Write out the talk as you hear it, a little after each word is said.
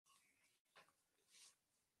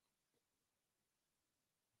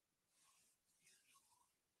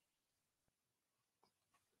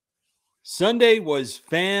Sunday was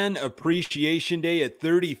Fan Appreciation Day at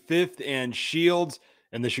 35th and Shields,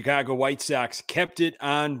 and the Chicago White Sox kept it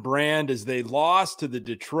on brand as they lost to the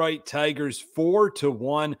Detroit Tigers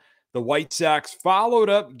 4-1. The White Sox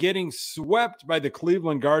followed up getting swept by the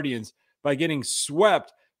Cleveland Guardians by getting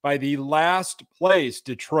swept by the last place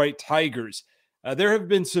Detroit Tigers. There have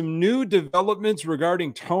been some new developments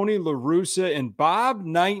regarding Tony La Russa, and Bob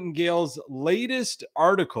Nightingale's latest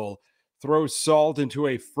article throws salt into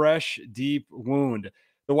a fresh, deep wound.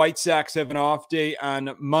 The White Sox have an off day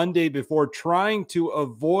on Monday before trying to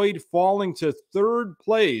avoid falling to third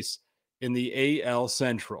place in the AL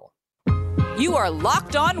Central. You are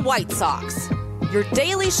Locked On White Sox, your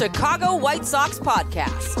daily Chicago White Sox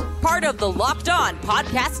podcast. Part of the Locked On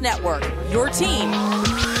Podcast Network, your team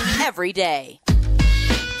every day.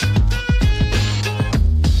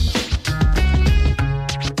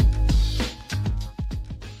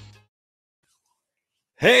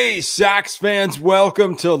 Hey, Sox fans,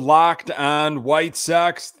 welcome to Locked On White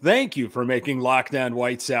Sox. Thank you for making Locked On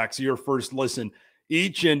White Sox your first listen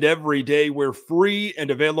each and every day. We're free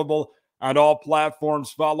and available on all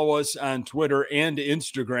platforms. Follow us on Twitter and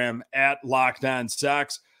Instagram at Locked On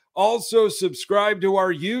Sox. Also, subscribe to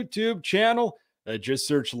our YouTube channel. Just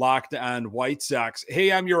search Locked On White Sox.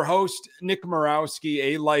 Hey, I'm your host, Nick Morawski,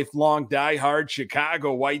 a lifelong diehard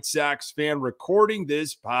Chicago White Sox fan, recording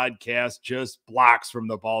this podcast just blocks from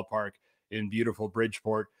the ballpark in beautiful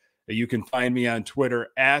Bridgeport. You can find me on Twitter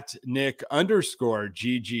at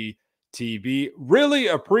Nick_GGTB. Really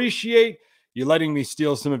appreciate you letting me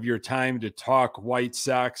steal some of your time to talk White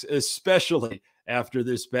Sox, especially after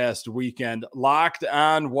this past weekend. Locked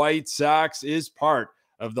On White Sox is part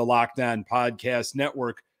of the Locked On Podcast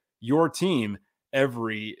Network, your team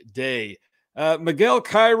every day. Miguel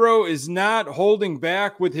Cairo is not holding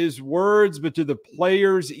back with his words, but do the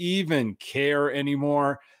players even care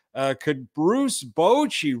anymore? Could Bruce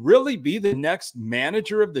Bochy really be the next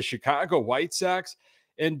manager of the Chicago White Sox?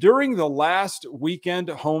 And during the last weekend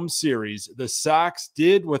home series, the Sox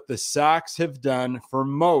did what the Sox have done for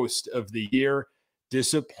most of the year,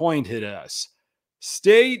 disappointed us.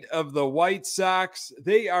 State of the White Sox,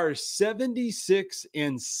 they are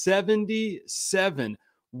 76-77,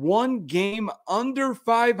 one game under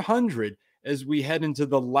 500 as we head into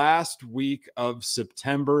the last week of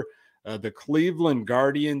September. The Cleveland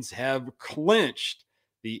Guardians have clinched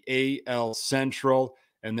the AL Central,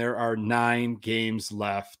 and there are 9 games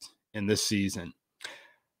left in the season.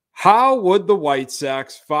 How would the White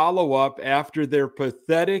Sox follow up after their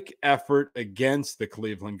pathetic effort against the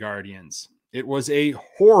Cleveland Guardians? It was a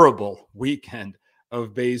horrible weekend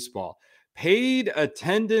of baseball. Paid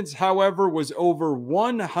attendance, however, was over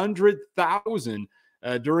 100,000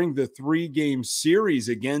 during the 3-game series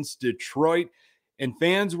against Detroit, and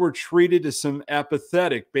fans were treated to some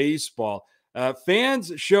apathetic baseball.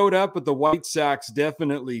 Fans showed up, but the White Sox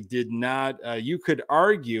definitely did not. You could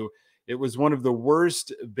argue it was one of the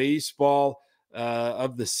worst baseball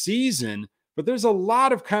of the season, but there's a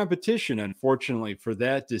lot of competition, unfortunately, for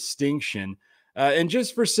that distinction. And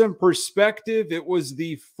just for some perspective, it was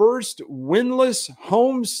the first winless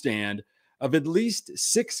homestand of at least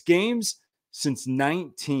 6 games since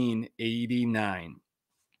 1989.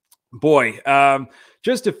 Boy,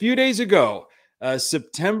 just a few days ago,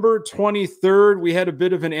 September 23rd, we had a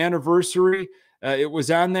bit of an anniversary. It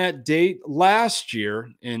was on that date last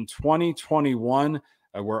year in 2021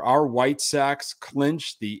 where our White Sox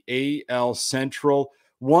clinched the AL Central,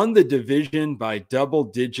 won the division by double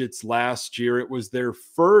digits last year. It was their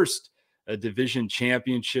first division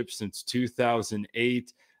championship since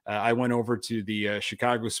 2008. I went over to the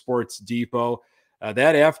Chicago Sports Depot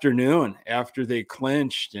that afternoon after they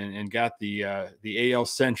clinched and got the AL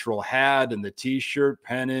Central hat and the T-shirt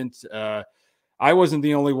pennant. I wasn't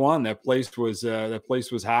the only one. That place was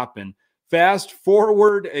hopping. Fast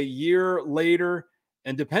forward a year later,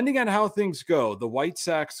 and depending on how things go, the White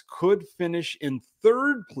Sox could finish in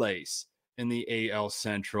 3rd place in the AL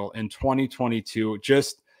Central in 2022.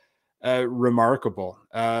 Just remarkable.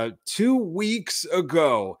 2 weeks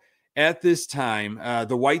ago at this time,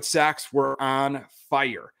 the White Sox were on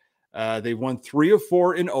fire. They won 3 of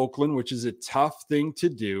 4 in Oakland, which is a tough thing to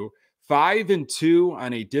do. 5-2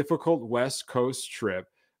 on a difficult West Coast trip.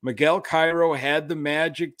 Miguel Cairo had the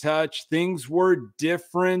magic touch. Things were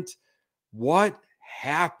different. What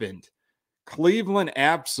happened? Cleveland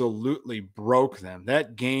absolutely broke them.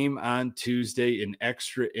 That game on Tuesday in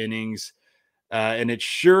extra innings, and it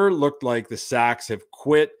sure looked like the Sox have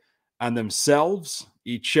quit on themselves,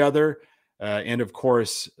 each other, and of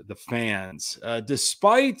course the fans.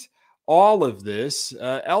 Despite all of this,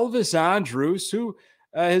 Elvis Andrus, who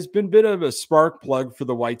has been a bit of a spark plug for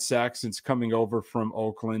the White Sox since coming over from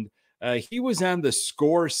Oakland. He was on the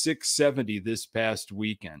score 670 this past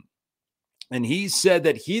weekend. And he said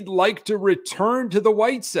that he'd like to return to the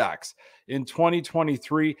White Sox in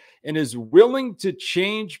 2023 and is willing to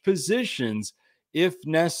change positions if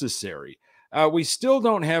necessary. We still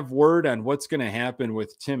don't have word on what's going to happen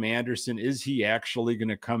with Tim Anderson. Is he actually going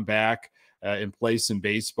to come back and play some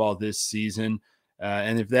baseball this season?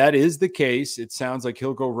 And if that is the case, it sounds like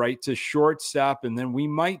he'll go right to shortstop, and then we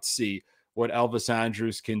might see what Elvis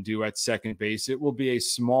Andrus can do at second base. It will be a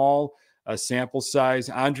small sample size.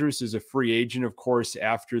 Andrus is a free agent, of course,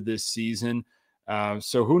 after this season.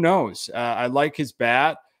 So who knows? I like his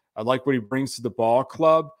bat. I like what he brings to the ball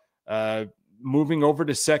club. Moving over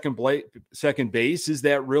to second base, is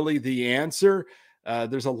that really the answer?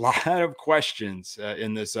 There's a lot of questions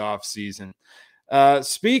in this offseason.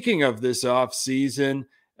 Speaking of this offseason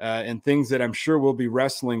and things that I'm sure we'll be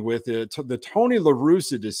wrestling with, the Tony La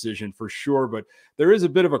Russa decision for sure, but there is a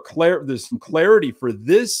bit of there's some clarity for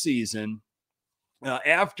this season.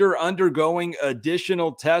 After undergoing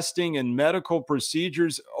additional testing and medical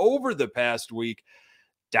procedures over the past week,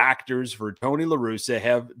 doctors for Tony La Russa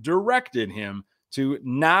have directed him to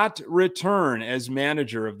not return as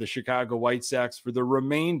manager of the Chicago White Sox for the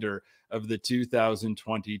remainder of the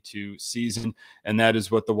 2022 season. And that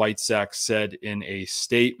is what the White Sox said in a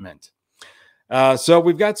statement. So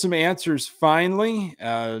we've got some answers finally.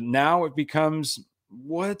 Now it becomes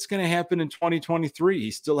what's going to happen in 2023.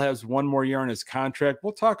 He still has one more year on his contract.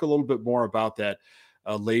 We'll talk a little bit more about that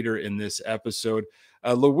later in this episode.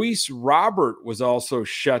 Luis Robert was also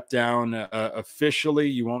shut down officially.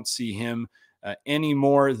 You won't see him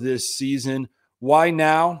anymore this season. Why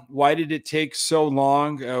now? Why did it take so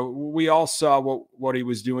long? We all saw what he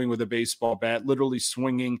was doing with a baseball bat, literally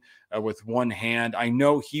swinging with one hand. I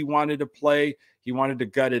know he wanted to play. He wanted to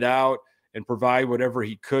gut it out and provide whatever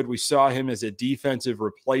he could. We saw him as a defensive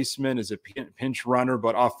replacement, as a pinch runner,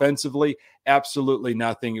 but offensively, absolutely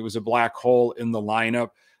nothing. It was a black hole in the lineup.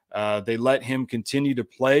 They let him continue to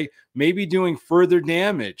play, maybe doing further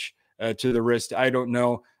damage to the wrist. I don't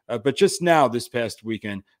know. But just now, this past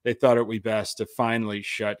weekend, they thought it would be best to finally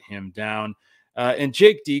shut him down. And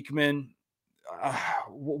Jake Diekman,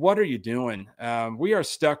 what are you doing? We are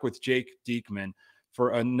stuck with Jake Diekman for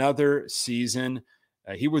another season.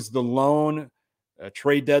 He was the lone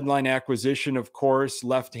trade deadline acquisition, of course,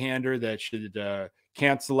 left-hander that should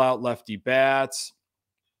cancel out lefty bats.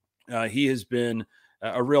 He has been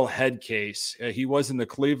a real head case. He was in the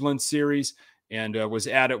Cleveland series and was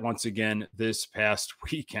at it once again this past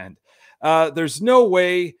weekend. There's no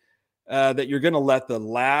way that you're going to let the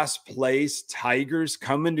last place Tigers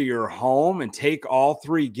come into your home and take all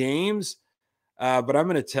 3 games. But I'm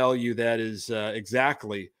going to tell you that is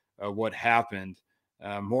exactly what happened.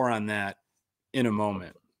 More on that in a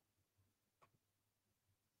moment.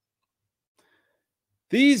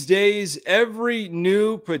 These days, every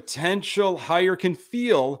new potential hire can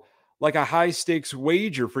feel like a high-stakes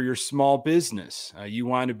wager for your small business. You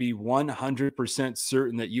want to be 100%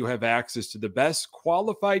 certain that you have access to the best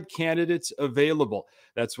qualified candidates available.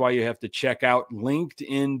 That's why you have to check out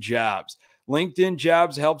LinkedIn Jobs. LinkedIn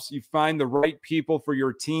Jobs helps you find the right people for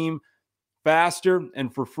your team faster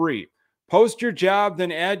and for free. Post your job,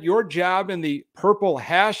 then add your job in the purple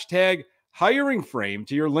hashtag hiring frame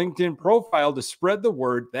to your LinkedIn profile to spread the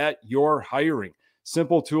word that you're hiring.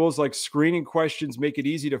 Simple tools like screening questions make it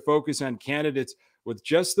easy to focus on candidates with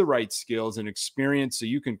just the right skills and experience so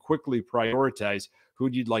you can quickly prioritize who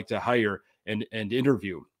you'd like to hire and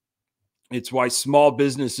interview. It's why small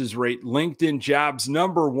businesses rate LinkedIn Jobs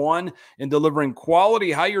 #1 in delivering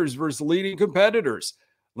quality hires versus leading competitors.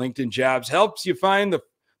 LinkedIn Jobs helps you find the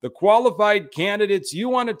qualified candidates you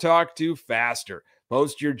want to talk to faster.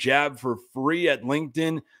 Post your job for free at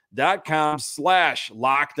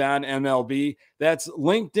LinkedIn.com/LockedOnMLB. That's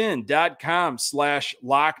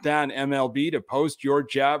LinkedIn.com/LockedOnMLB to post your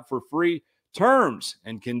job for free. Terms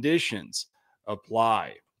and conditions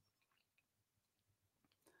apply.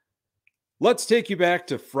 Let's take you back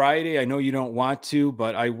to Friday. I know you don't want to,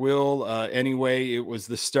 but I will anyway. It was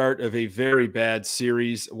the start of a very bad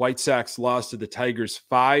series. White Sox lost to the Tigers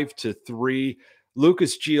 5-3.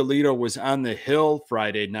 Lucas Giolito was on the hill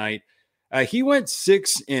Friday night. He went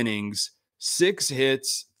 6 innings, 6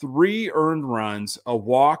 hits, 3 earned runs, a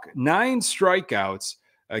walk, 9 strikeouts,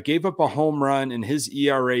 gave up a home run, and his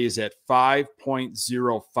ERA is at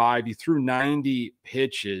 5.05. He threw 90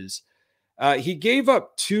 pitches. He gave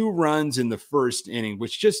up 2 runs in the first inning,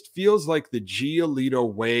 which just feels like the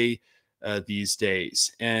Giolito way these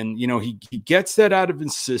days. And, you know, he gets that out of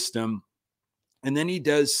his system, and then he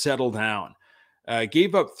does settle down.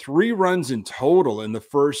 Gave up 3 runs in total in the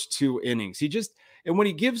first 2 innings. And when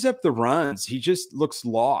he gives up the runs, he just looks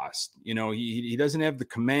lost. He doesn't have the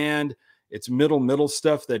command. It's middle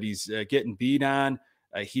stuff that he's getting beat on.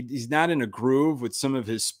 He's not in a groove with some of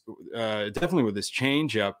his, definitely with his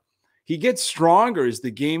changeup. He gets stronger as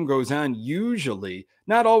the game goes on, usually.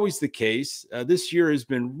 Not always the case. This year has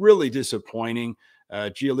been really disappointing.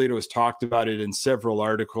 Giolito has talked about it in several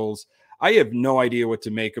articles. I have no idea what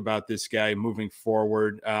to make about this guy moving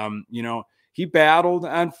forward. He battled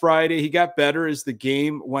on Friday. He got better as the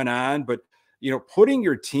game went on, but putting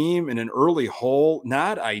your team in an early hole,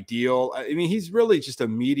 not ideal. I mean, he's really just a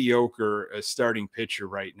mediocre starting pitcher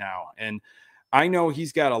right now. And I know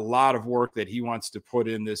he's got a lot of work that he wants to put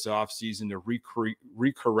in this offseason to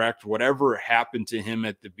recorrect whatever happened to him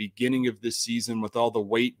at the beginning of this season with all the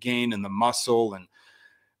weight gain and the muscle. And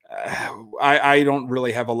I don't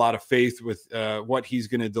really have a lot of faith with what he's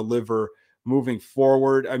going to deliver moving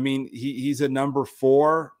forward. I mean, he's a number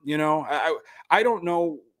 4. I don't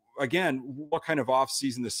know, again, what kind of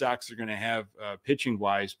offseason the Sox are going to have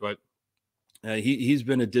pitching-wise, but he's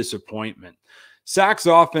been a disappointment. Sox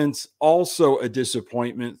offense, also a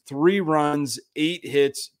disappointment. 3 runs, 8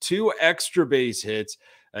 hits, 2 extra base hits.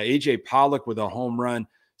 A.J. Pollock with a home run.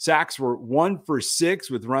 Sox were 1 for 6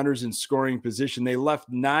 with runners in scoring position. They left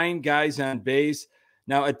 9 guys on base.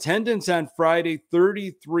 Now, attendance on Friday,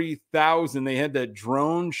 33,000. They had that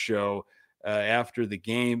drone show after the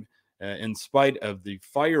game in spite of the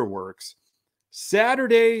fireworks.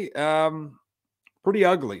 Saturday, pretty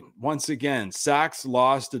ugly. Once again, Sox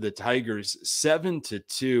lost to the Tigers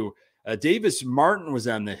 7-2. Davis Martin was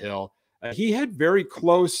on the hill. He had very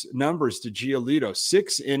close numbers to Giolito.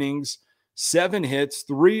 6 innings, 7 hits,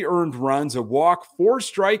 3 earned runs, a walk, 4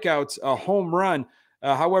 strikeouts, a home run.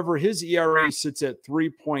 However, his ERA sits at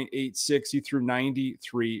 3.86. He threw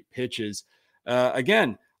 93 pitches.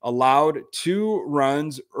 Again, allowed 2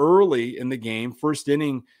 runs early in the game, first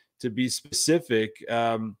inning to be specific.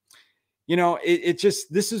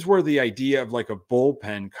 This is where the idea of like a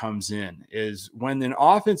bullpen comes in, is when an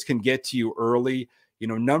offense can get to you early,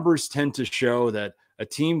 numbers tend to show that a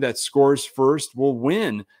team that scores first will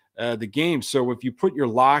win the game. So if you put your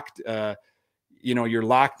locked in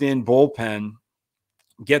bullpen,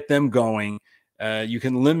 get them going, you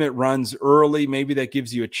can limit runs early. Maybe that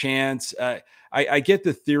gives you a chance. I get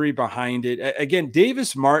the theory behind it. Again,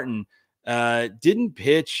 Davis Martin didn't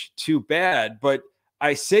pitch too bad, but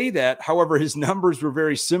I say that, however, his numbers were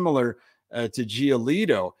very similar to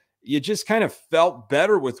Giolito. You just kind of felt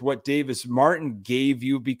better with what Davis Martin gave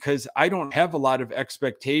you, because I don't have a lot of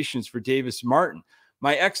expectations for Davis Martin.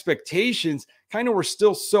 My expectations kind of were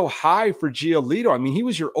still so high for Giolito. I mean, he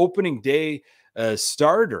was your opening day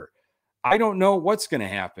starter. I don't know what's going to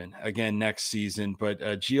happen again next season, but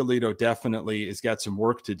Giolito definitely has got some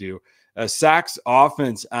work to do. Sox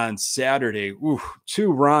offense on Saturday,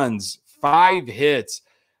 2 runs, 5 hits,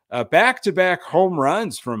 back-to-back home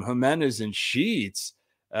runs from Jimenez and Sheets,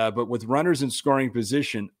 but with runners in scoring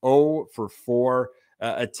position, 0 for 4.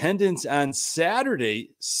 Attendance on Saturday,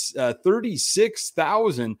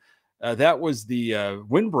 36,000. That was the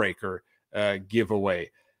windbreaker giveaway.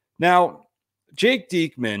 Now, Jake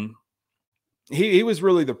Diekman, he was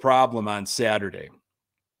really the problem on Saturday.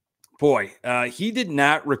 Boy, he did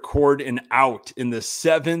not record an out in the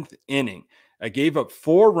 7th inning. Gave up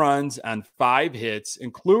 4 runs on 5 hits,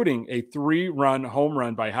 including a 3-run home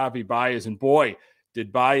run by Javi Baez. And boy,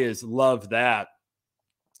 did Baez love that.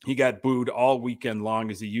 He got booed all weekend long,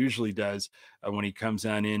 as he usually does when he comes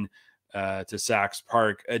on in to Sox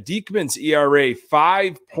Park. Diekman's ERA,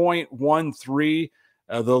 5.13.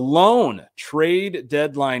 The lone trade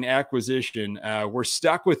deadline acquisition, we're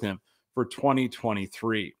stuck with him for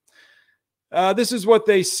 2023. This is what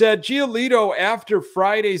they said. Giolito after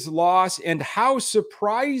Friday's loss, and how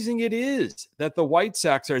surprising it is that the White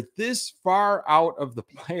Sox are this far out of the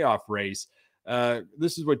playoff race.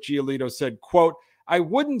 This is what Giolito said, quote, "I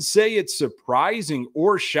wouldn't say it's surprising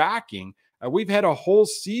or shocking. We've had a whole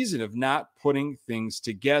season of not putting things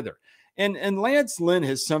together." And Lance Lynn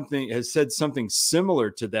has said something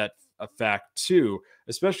similar to that effect too,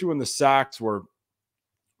 especially when the Sox were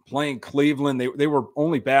playing Cleveland. They were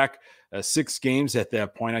only back 6 games at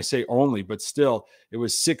that point. I say only, but still, it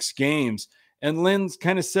was 6 games. And Lynn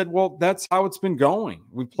kind of said, well, that's how it's been going.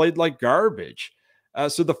 We played like garbage.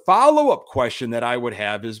 So the follow-up question that I would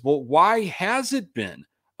have is, well, why has it been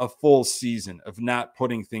a full season of not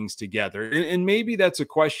putting things together? And maybe that's a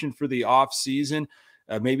question for the off season.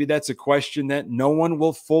 Maybe that's a question that no one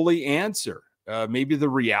will fully answer. Maybe the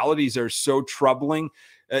realities are so troubling,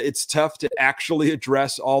 it's tough to actually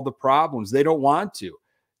address all the problems. They don't want to.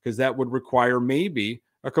 because that would require maybe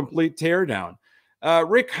a complete teardown.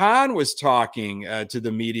 Rick Hahn was talking to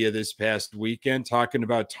the media this past weekend, talking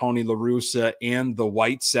about Tony La Russa and the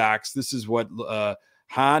White Sox. This is what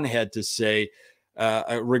Hahn had to say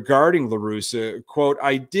regarding La Russa. Quote,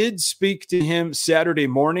 "I did speak to him Saturday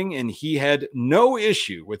morning, and he had no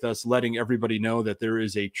issue with us letting everybody know that there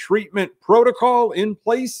is a treatment protocol in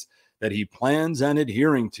place that he plans on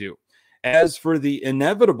adhering to. As for the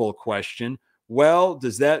inevitable question, well,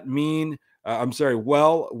 does that mean,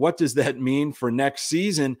 what does that mean for next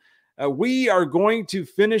season? We are going to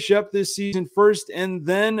finish up this season first and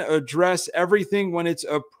then address everything when it's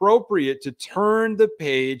appropriate to turn the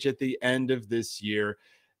page at the end of this year."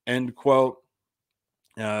 End quote.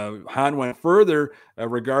 Hahn went further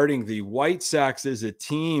regarding the White Sox as a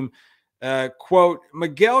team. Quote,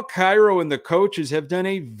 "Miguel Cairo and the coaches have done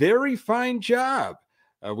a very fine job.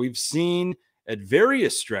 We've seen at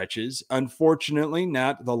various stretches, unfortunately,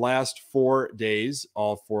 not the last 4 days,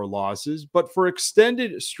 all 4 losses, but for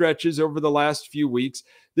extended stretches over the last few weeks,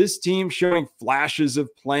 this team showing flashes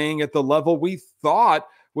of playing at the level we thought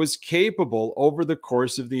was capable over the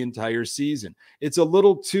course of the entire season. It's a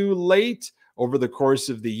little too late over the course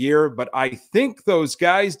of the year, but I think those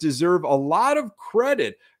guys deserve a lot of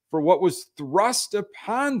credit for what was thrust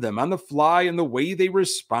upon them on the fly and the way they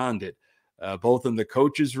responded. Both in the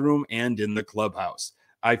coach's room and in the clubhouse.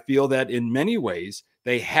 I feel that in many ways,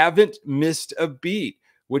 they haven't missed a beat,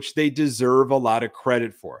 which they deserve a lot of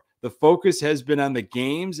credit for. The focus has been on the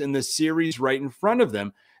games and the series right in front of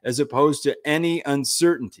them, as opposed to any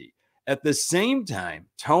uncertainty. At the same time,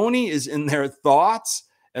 Tony is in their thoughts,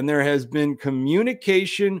 and there has been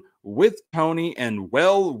communication with Tony and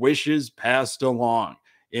well wishes passed along.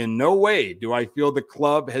 In no way do I feel the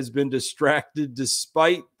club has been distracted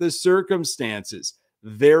despite the circumstances.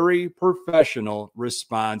 Very professional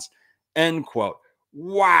response." End quote.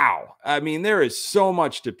 Wow. I mean, there is so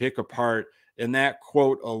much to pick apart in that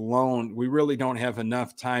quote alone. We really don't have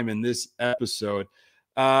enough time in this episode.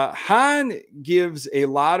 Hahn gives a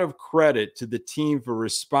lot of credit to the team for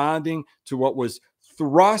responding to what was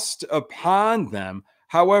thrust upon them,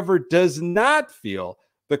 however, does not feel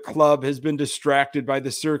the club has been distracted by the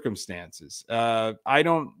circumstances. I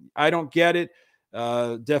don't get it.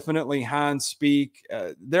 Definitely Hahn speak.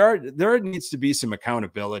 There needs to be some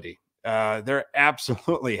accountability. There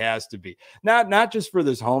absolutely has to be. Not just for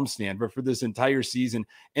this homestand, but for this entire season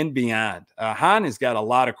and beyond. Hahn has got a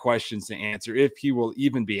lot of questions to answer, if he will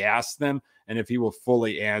even be asked them and if he will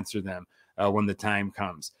fully answer them when the time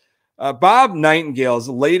comes. Bob Nightingale's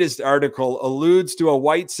latest article alludes to a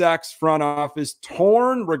White Sox front office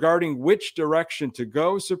torn regarding which direction to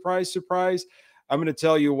go. Surprise, surprise. I'm going to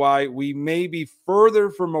tell you why we may be further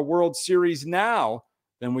from a World Series now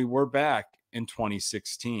than we were back in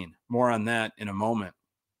 2016. More on that in a moment.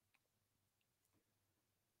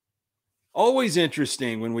 Always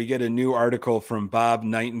interesting when we get a new article from Bob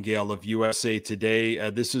Nightingale of USA Today.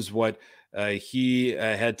 This is what he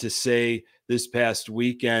had to say this past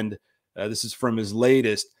weekend. This is from his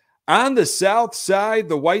latest. "On the South Side,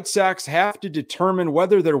 the White Sox have to determine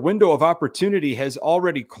whether their window of opportunity has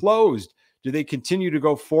already closed. Do they continue to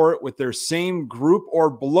go for it with their same group or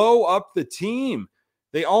blow up the team?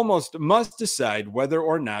 They almost must decide whether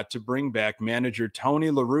or not to bring back manager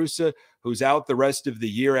Tony La Russa, who's out the rest of the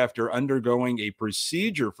year after undergoing a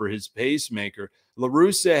procedure for his pacemaker. La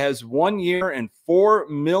Russa has 1 year and $4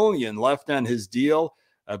 million left on his deal.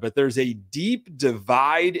 But there's a deep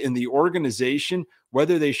divide in the organization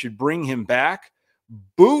whether they should bring him back,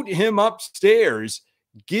 boot him upstairs,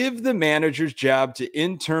 give the manager's job to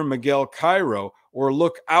intern Miguel Cairo, or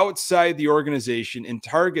look outside the organization and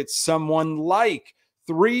target someone like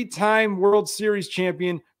 3-time World Series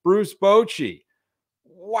champion Bruce Bochy."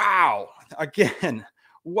 Wow. Again,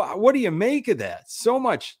 what do you make of that? So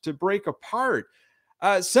much to break apart.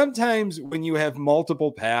 Sometimes when you have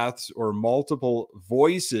multiple paths or multiple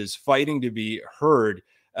voices fighting to be heard,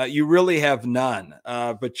 you really have none.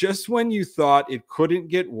 But just when you thought it couldn't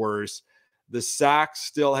get worse, the Sox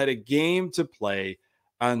still had a game to play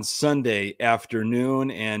on Sunday afternoon,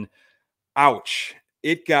 and ouch,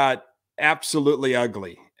 it got absolutely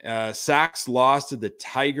ugly. Sox lost to the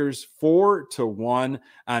Tigers 4-1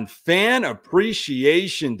 on Fan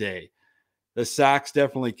Appreciation Day. The Sox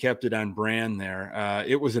definitely kept it on brand there.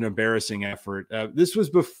 It was an embarrassing effort. This was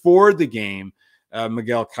before the game,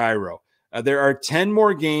 Miguel Cairo. There are 10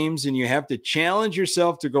 more games, and you have to challenge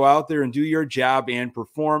yourself to go out there and do your job and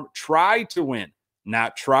perform. Try to win,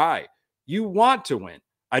 not try. You want to win.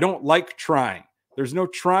 I don't like trying. There's no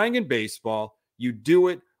trying in baseball. You do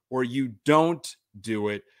it or you don't do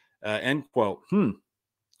it. End quote.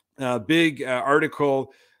 Big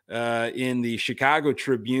article in the Chicago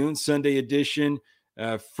Tribune Sunday edition.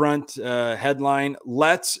 Front headline,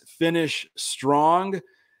 "Let's finish strong."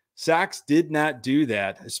 Sox did not do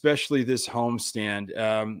that, especially this homestand.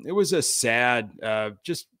 It was a sad,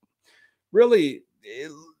 just really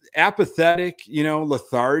apathetic,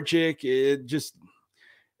 lethargic.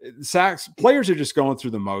 Sox players are just going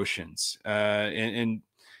through the motions. And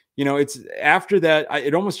it's after that,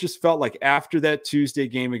 it almost just felt like after that Tuesday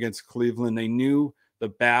game against Cleveland, they knew the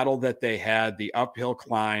battle that they had, the uphill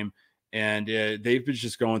climb, and they've been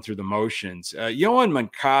just going through the motions. Yoan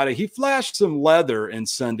Moncada, he flashed some leather in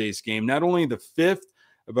Sunday's game, not only the fifth,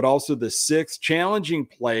 but also the sixth, challenging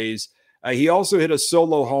plays. He also hit a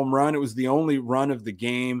solo home run. It was the only run of the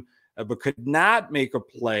game, but could not make a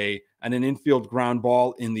play on an infield ground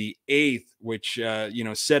ball in the eighth, which,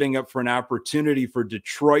 setting up for an opportunity for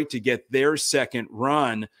Detroit to get their second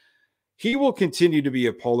run. He will continue to be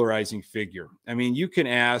a polarizing figure. I mean, you can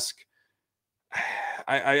ask,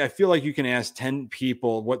 I feel like you can ask 10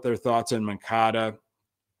 people what their thoughts on Moncada,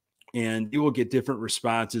 and you will get different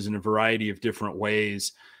responses in a variety of different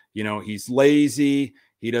ways. He's lazy.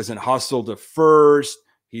 He doesn't hustle to first.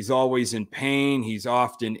 He's always in pain. He's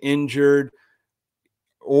often injured.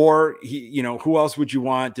 Or who else would you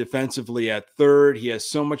want defensively at third? He has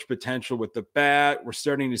so much potential with the bat. We're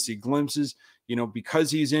starting to see glimpses,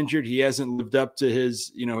 because he's injured, he hasn't lived up to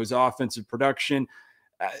his offensive production.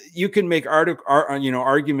 You can make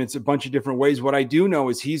arguments a bunch of different ways. What I do know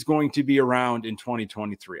is he's going to be around in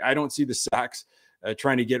 2023. I don't see the Sox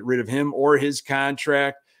trying to get rid of him or his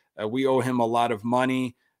contract. We owe him a lot of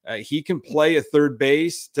money. He can play a third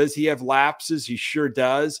base. Does he have lapses? He sure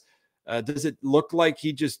does. Does it look like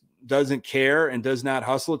he just doesn't care and does not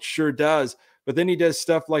hustle? It sure does. But then he does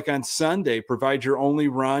stuff like on Sunday, provide your only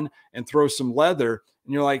run and throw some leather.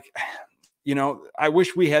 And you're like, I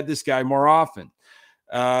wish we had this guy more often.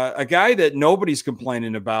 A guy that nobody's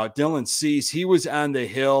complaining about, Dylan Cease, he was on the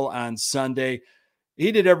hill on Sunday.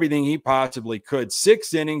 He did everything he possibly could.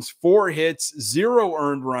 6 innings, 4 hits, 0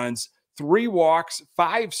 earned runs, 3 walks,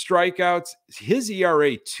 5 strikeouts. His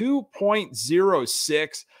ERA,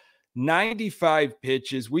 2.06, 95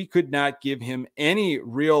 pitches. We could not give him any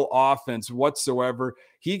real offense whatsoever.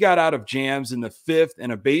 He got out of jams in the 5th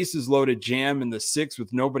and a bases loaded jam in the 6th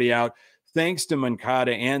with nobody out, thanks to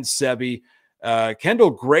Moncada and Sebi.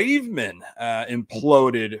 Kendall Graveman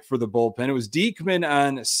imploded for the bullpen. It was Diekman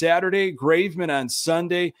on Saturday, Graveman on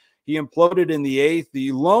Sunday. He imploded in the 8th.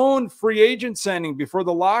 The lone free agent signing before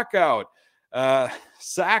the lockout.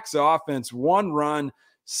 Sox offense, 1 run,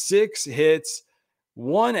 6 hits,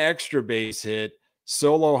 1 extra base hit,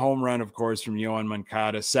 solo home run, of course, from Yoan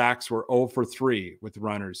Moncada. Sox were 0 for 3 with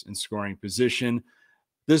runners in scoring position.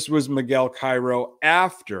 This was Miguel Cairo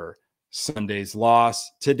after Sunday's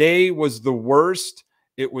loss. Today was the worst.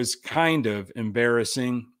 It was kind of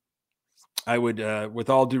embarrassing. I would, with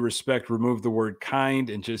all due respect, remove the word kind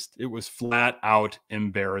and it was flat out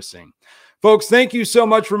embarrassing. Folks, thank you so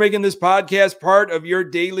much for making this podcast part of your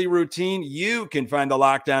daily routine. You can find the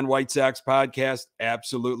Locked On White Sox podcast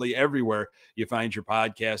absolutely everywhere you find your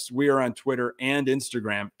podcasts. We are on Twitter and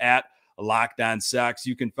Instagram at Locked On Sox.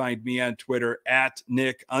 You can find me on Twitter at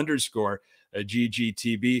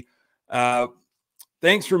Nick_GGTB.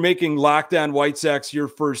 Thanks for making Locked On White Sox your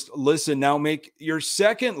first listen. Now make your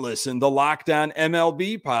second listen the Locked On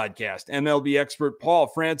MLB podcast. MLB expert Paul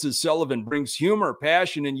Francis Sullivan brings humor,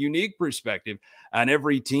 passion, and unique perspective on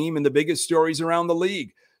every team and the biggest stories around the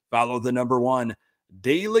league. Follow the #1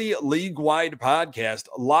 daily league-wide podcast,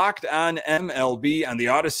 Locked On MLB, on the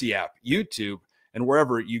Odyssey app, YouTube, and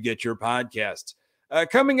wherever you get your podcasts.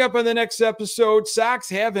 Coming up on the next episode, Sox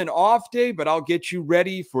have an off day, but I'll get you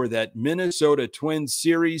ready for that Minnesota Twins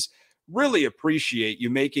series. Really appreciate you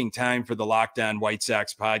making time for the Locked On White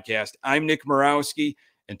Sox podcast. I'm Nick Morawski.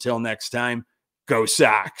 Until next time, go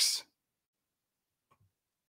Sox.